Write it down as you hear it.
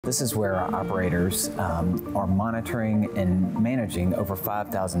This is where our operators are monitoring and managing over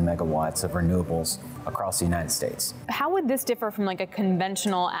 5,000 megawatts of renewables across the United States. How would this differ from like a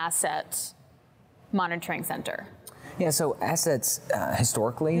conventional asset monitoring center? Yeah, so assets,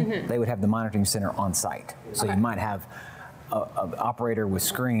 historically, they would have the monitoring center on site. So you might have an operator with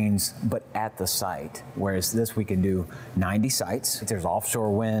screens, but at the site. Whereas this, we can do 90 sites. There's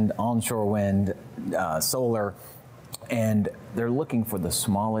offshore wind, onshore wind, solar, and they're looking for the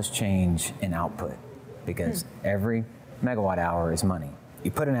smallest change in output because every megawatt hour is money.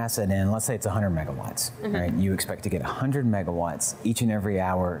 You put an asset in, let's say it's 100 megawatts, right? You expect to get 100 megawatts each and every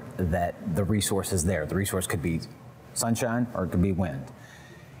hour that the resource is there. The resource could be sunshine or it could be wind.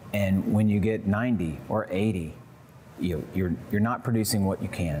 And when you get 90 or 80, you're not producing what you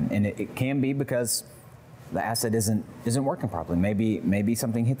can. And it can be because the asset isn't working properly. Maybe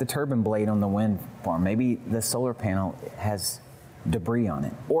something hit the turbine blade on the wind farm. Maybe the solar panel has debris on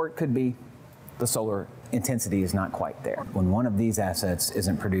it. Or it could be the solar intensity is not quite there. When one of these assets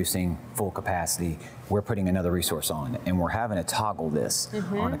isn't producing full capacity, we're putting another resource on, and we're having to toggle this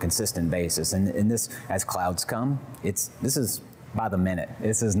on a consistent basis. And this, as clouds come, this is by the minute.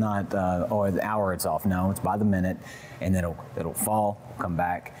 This is not, or the hour it's off. No, it's by the minute, and then it'll fall, come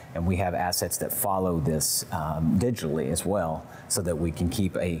back, and we have assets that follow this digitally as well, so that we can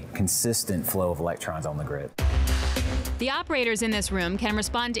keep a consistent flow of electrons on the grid. The operators in this room can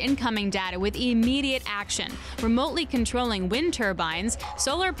respond to incoming data with immediate action, remotely controlling wind turbines,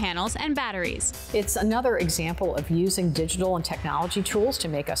 solar panels, and batteries. It's another example of using digital and technology tools to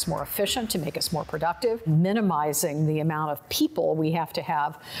make us more efficient, to make us more productive, minimizing the amount of people we have to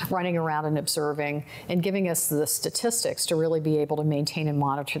have running around and observing, and giving us the statistics to really be able to maintain and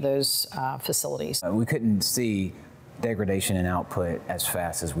monitor those facilities. We couldn't see degradation in output as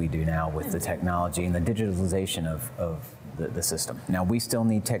fast as we do now with the technology and the digitalization of the system. Now, we still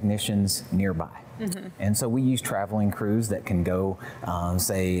need technicians nearby. And so we use traveling crews that can go,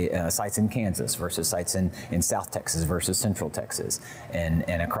 say, sites in Kansas versus sites in South Texas versus Central Texas and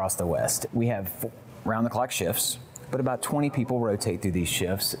across the West. We have round-the-clock shifts, but about 20 people rotate through these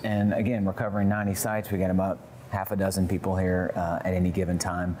shifts. And again, we're covering 90 sites. We got about half a dozen people here at any given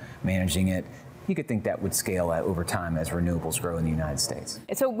time managing it. You could think that would scale over time as renewables grow in the United States.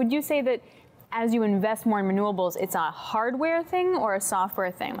 So would you say that as you invest more in renewables, it's a hardware thing or a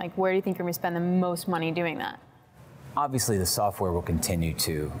software thing? Like, where do you think you're going to spend the most money doing that? Obviously, the software will continue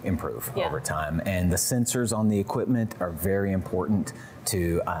to improve over time, and the sensors on the equipment are very important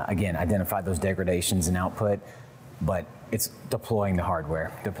to, again, identify those degradations in output, but it's deploying the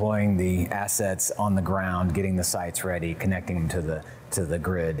hardware, deploying the assets on the ground, getting the sites ready, connecting them to the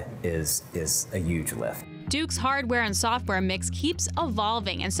grid is a huge lift. Duke's hardware and software mix keeps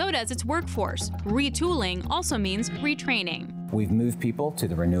evolving, and so does its workforce. Retooling also means retraining. We've moved people to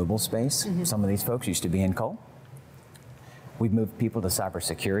the renewable space. Some of these folks used to be in coal. We've moved people to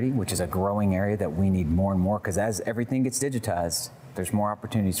cybersecurity, which is a growing area that we need more and more, because as everything gets digitized, there's more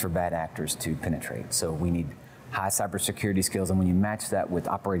opportunities for bad actors to penetrate. So we need high cybersecurity skills, and when you match that with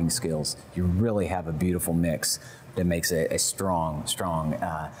operating skills, you really have a beautiful mix that makes a strong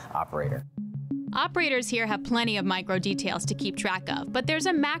operator. Operators here have plenty of micro details to keep track of, but there's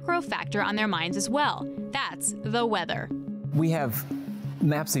a macro factor on their minds as well. That's the weather. We have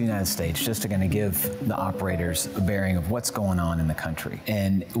maps of the United States just going to give the operators a bearing of what's going on in the country.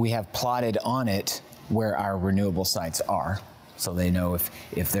 And we have plotted on it where our renewable sites are, so they know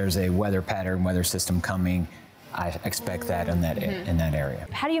if there's a weather pattern, weather system coming, I expect that in that area.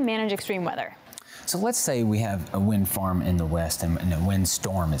 How do you manage extreme weather? So let's say we have a wind farm in the west and a wind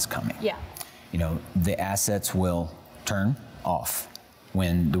storm is coming. Yeah. You know, the assets will turn off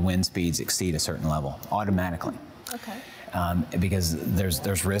when the wind speeds exceed a certain level automatically. Okay. Because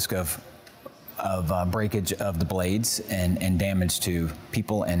there's risk of breakage of the blades and damage to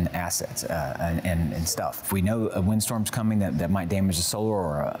people and assets and stuff. If we know a windstorm's coming that might damage the solar,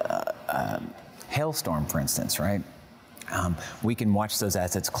 or a hailstorm, for instance, right? We can watch those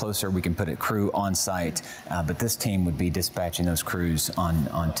assets closer. We can put a crew on site, but this team would be dispatching those crews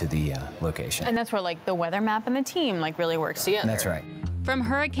onto the location. And that's where like the weather map and the team like really works together. That's right. From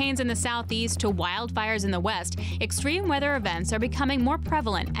hurricanes in the southeast to wildfires in the west, extreme weather events are becoming more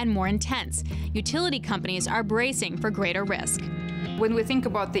prevalent and more intense. Utility companies are bracing for greater risk. When we think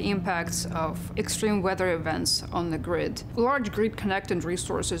about the impacts of extreme weather events on the grid, large grid-connected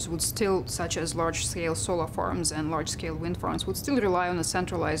resources would still, such as large-scale solar farms and large-scale wind farms, would still rely on a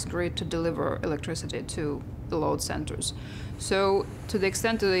centralized grid to deliver electricity to the load centers. So to the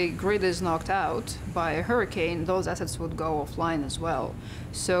extent that the grid is knocked out by a hurricane, those assets would go offline as well.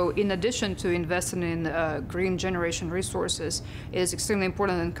 So in addition to investing in green generation resources, it is extremely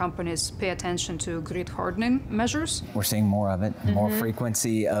important that companies pay attention to grid hardening measures. We're seeing more of it, more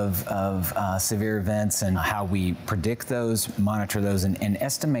frequency of severe events, and how we predict those, monitor those, and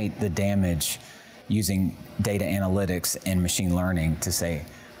estimate the damage using data analytics and machine learning to say,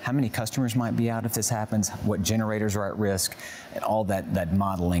 how many customers might be out if this happens, what generators are at risk, and all that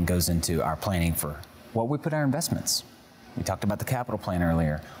modeling goes into our planning for what we put our investments. We talked about the capital plan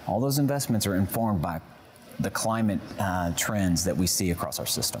earlier. All those investments are informed by the climate trends that we see across our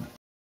system.